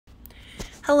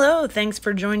Hello, thanks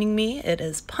for joining me. It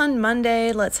is Pun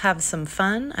Monday. Let's have some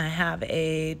fun. I have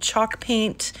a chalk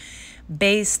paint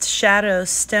based shadow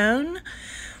stone.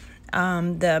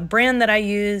 The brand that I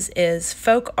use is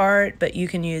Folk Art, but you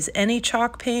can use any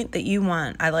chalk paint that you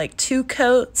want. I like 2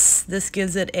 coats. This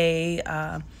gives it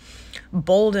a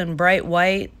bold and bright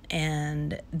white,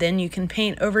 and then you can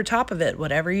paint over top of it,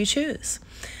 whatever you choose.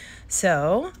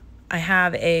 So I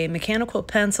have a mechanical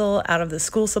pencil out of the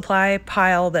school supply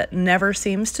pile that never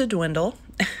seems to dwindle.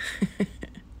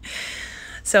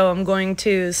 So I'm going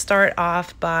to start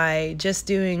off by just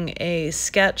doing a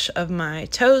sketch of my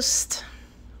toast.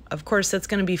 Of course, it's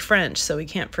going to be French, so we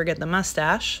can't forget the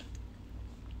mustache.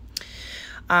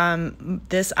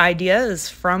 This idea is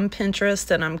from Pinterest,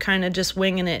 and I'm kind of just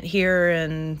winging it here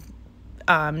and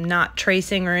not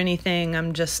tracing or anything.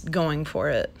 I'm just going for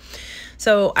it.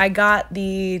 So I got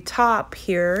the top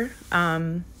here.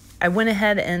 I went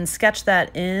ahead and sketched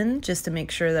that in just to make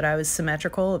sure that I was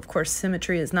symmetrical. Of course,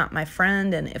 symmetry is not my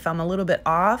friend, and if I'm a little bit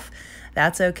off,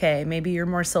 that's okay. Maybe you're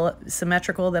more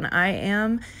symmetrical than I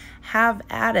am. Have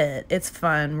at it. It's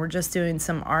fun. We're just doing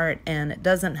some art, and it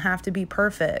doesn't have to be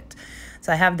perfect.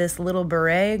 So I have this little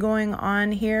beret going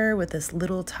on here with this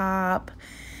little top,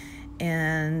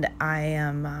 and I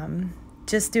am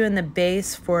just doing the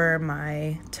base for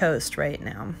my toast right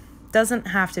now. Doesn't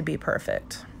have to be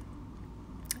perfect.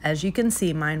 As you can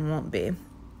see, mine won't be.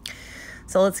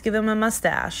 So let's give him a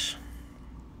mustache.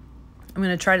 I'm going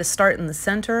to try to start in the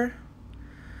center.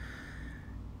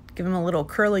 Give him a little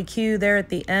curly Q there at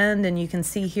the end, and you can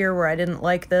see here where I didn't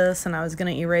like this and I was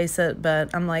going to erase it,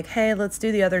 but I'm like, hey, let's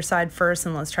do the other side first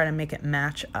and let's try to make it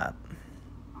match up.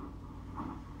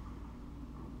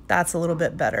 That's a little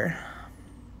bit better.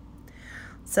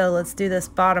 So let's do this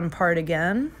bottom part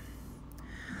again.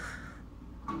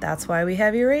 That's why we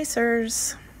have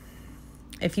erasers.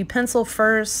 If you pencil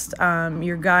first,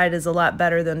 your guide is a lot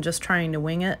better than just trying to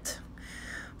wing it.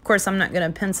 Of course, I'm not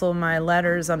going to pencil my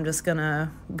letters. I'm just going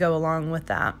to go along with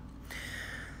that.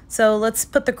 So let's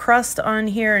put the crust on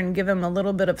here and give him a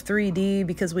little bit of 3D,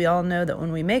 because we all know that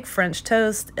when we make French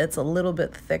toast, it's a little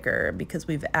bit thicker because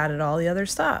we've added all the other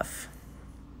stuff.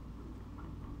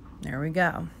 There we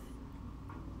go.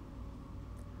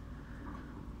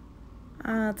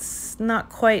 It's not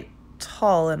quite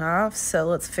tall enough, so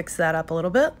let's fix that up a little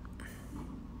bit.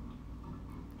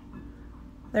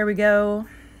 There we go.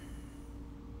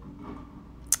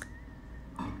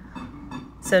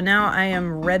 So now I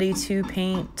am ready to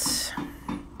paint.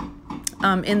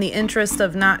 In the interest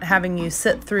of not having you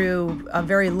sit through a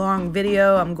very long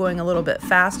video, I'm going a little bit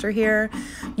faster here.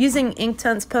 Using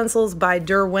Inktense pencils by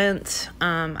Derwent.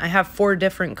 I have 4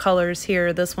 different colors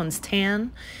here. This one's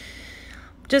tan.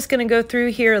 Just going to go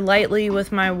through here lightly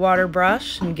with my water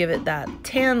brush and give it that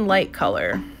tan light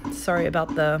color. Sorry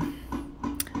about the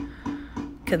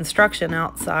construction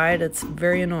outside. It's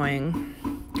very annoying.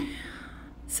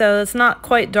 So it's not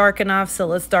quite dark enough, so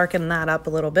let's darken that up a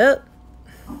little bit.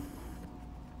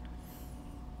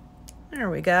 There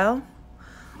we go.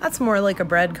 That's more like a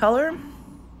bread color.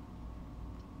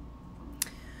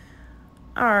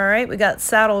 All right, we got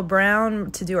saddle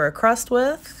brown to do our crust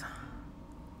with.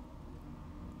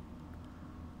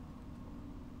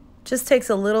 Just takes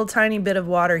a little tiny bit of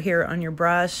water here on your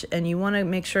brush, and you want to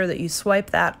make sure that you swipe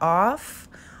that off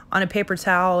on a paper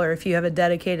towel, or if you have a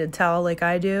dedicated towel like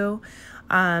I do.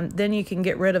 Then you can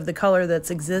get rid of the color that's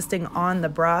existing on the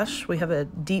brush. We have a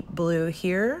deep blue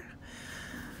here.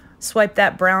 Swipe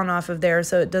that brown off of there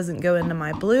so it doesn't go into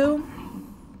my blue,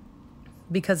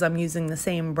 because I'm using the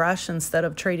same brush instead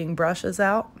of trading brushes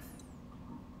out.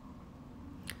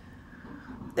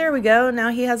 There we go. Now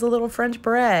he has a little French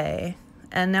beret.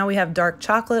 And now we have dark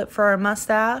chocolate for our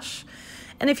mustache.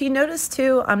 And if you notice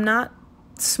too, I'm not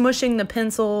smushing the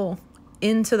pencil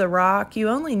into the rock. You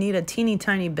only need a teeny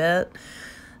tiny bit.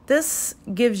 This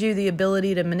gives you the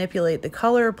ability to manipulate the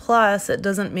color, plus it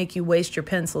doesn't make you waste your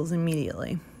pencils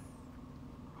immediately.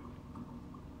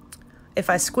 If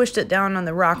I squished it down on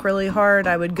the rock really hard,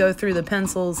 I would go through the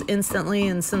pencils instantly,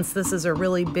 and since this is a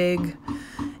really big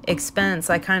expense,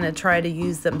 I kind of try to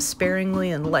use them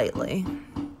sparingly and lightly.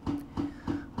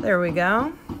 There we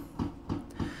go.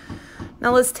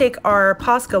 Now let's take our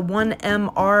Posca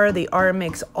 1MR. The R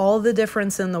makes all the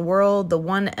difference in the world. The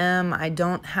 1M I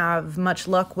don't have much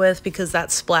luck with because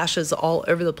that splashes all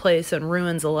over the place and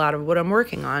ruins a lot of what I'm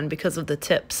working on because of the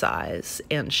tip size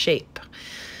and shape.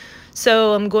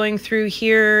 So I'm going through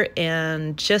here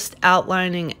and just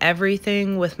outlining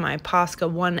everything with my Posca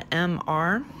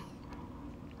 1MR.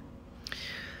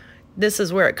 This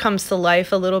is where it comes to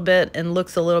life a little bit and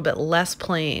looks a little bit less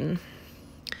plain.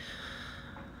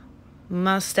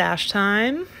 Mustache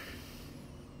time.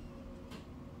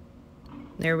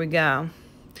 There we go.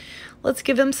 Let's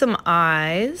give him some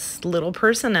eyes, little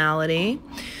personality.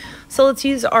 So let's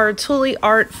use our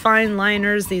TooliArt fine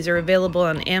liners. These are available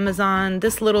on Amazon.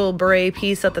 This little beret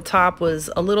piece at the top was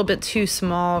a little bit too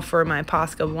small for my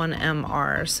Posca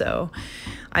 1MR, so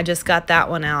I just got that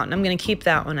one out, and I'm going to keep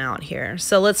that one out here.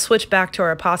 So let's switch back to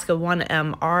our Posca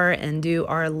 1MR and do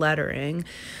our lettering.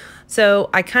 So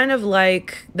I kind of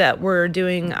like that we're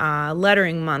doing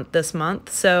lettering month this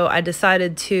month, so I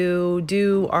decided to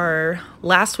do our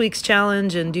last week's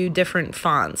challenge and do different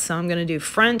fonts. So I'm going to do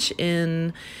French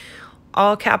in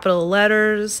all capital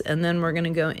letters, and then we're going to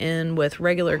go in with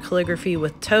regular calligraphy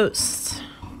with toast.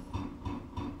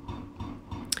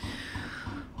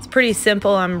 Pretty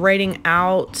simple. I'm writing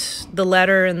out the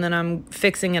letter and then I'm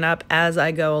fixing it up as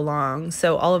I go along.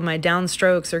 So all of my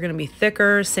downstrokes are going to be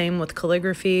thicker, same with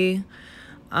calligraphy.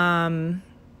 And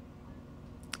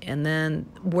then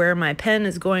where my pen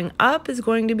is going up is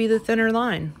going to be the thinner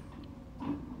line.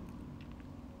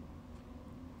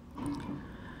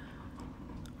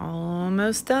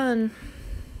 Almost done.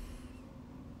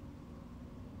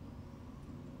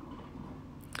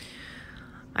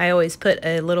 I always put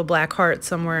a little black heart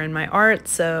somewhere in my art,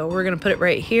 so we're going to put it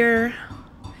right here.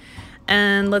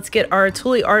 And let's get our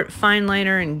TooliArt fine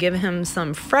liner and give him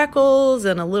some freckles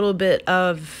and a little bit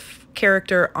of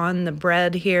character on the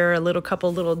bread here, a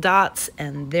couple little dots,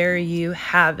 and there you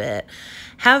have it.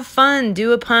 Have fun,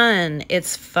 do a pun.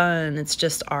 It's fun, it's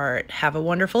just art. Have a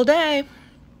wonderful day.